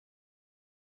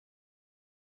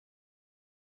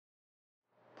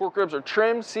Pork ribs are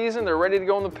trimmed, seasoned, they're ready to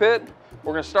go in the pit.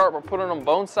 We're gonna start by putting them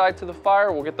bone side to the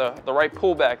fire. We'll get the right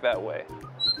pullback that way.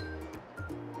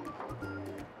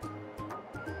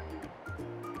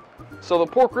 So the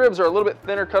pork ribs are a little bit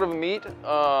thinner cut of a meat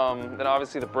than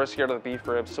obviously the brisket or the beef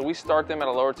ribs. So we start them at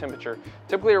a lower temperature,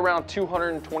 typically around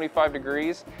 225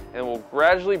 degrees, and we'll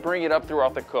gradually bring it up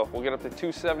throughout the cook. We'll get up to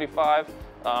 275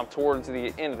 towards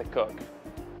the end of the cook.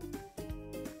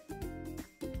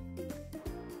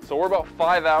 So we're about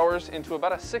 5 hours into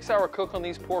about a 6-hour cook on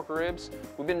these pork ribs.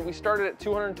 We started at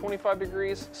 225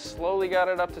 degrees, slowly got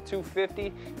it up to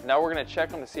 250. Now we're gonna check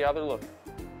them to see how they're looking.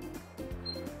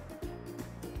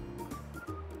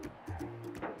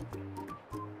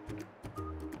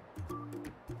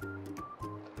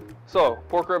 So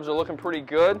pork ribs are looking pretty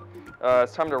good.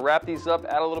 It's time to wrap these up,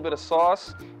 add a little bit of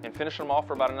sauce, and finish them off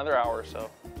for about another hour or so.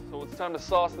 So it's time to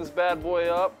sauce this bad boy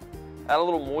up, add a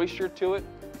little moisture to it.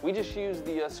 We just use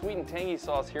the sweet and tangy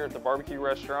sauce here at the barbecue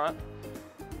restaurant.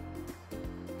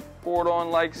 Pour it on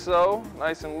like so,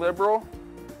 nice and liberal.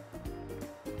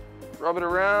 Rub it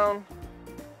around.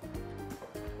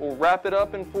 We'll wrap it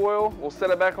up in foil. We'll set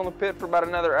it back on the pit for about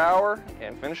another hour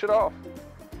and finish it off.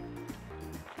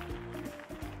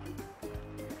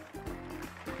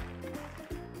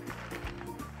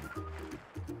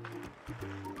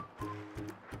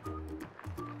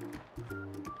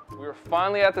 We're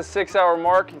finally at the 6-hour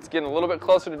mark. It's getting a little bit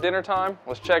closer to dinner time.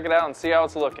 Let's check it out and see how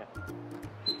it's looking.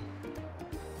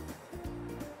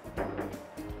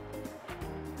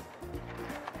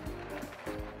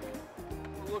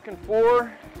 What we're looking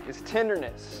for is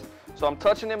tenderness. So I'm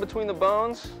touching in between the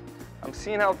bones. I'm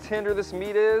seeing how tender this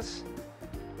meat is.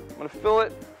 I'm gonna feel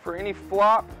it for any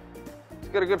flop. It's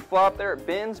got a good flop there. It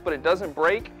bends, but it doesn't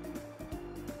break.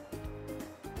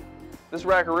 This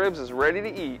rack of ribs is ready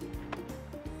to eat.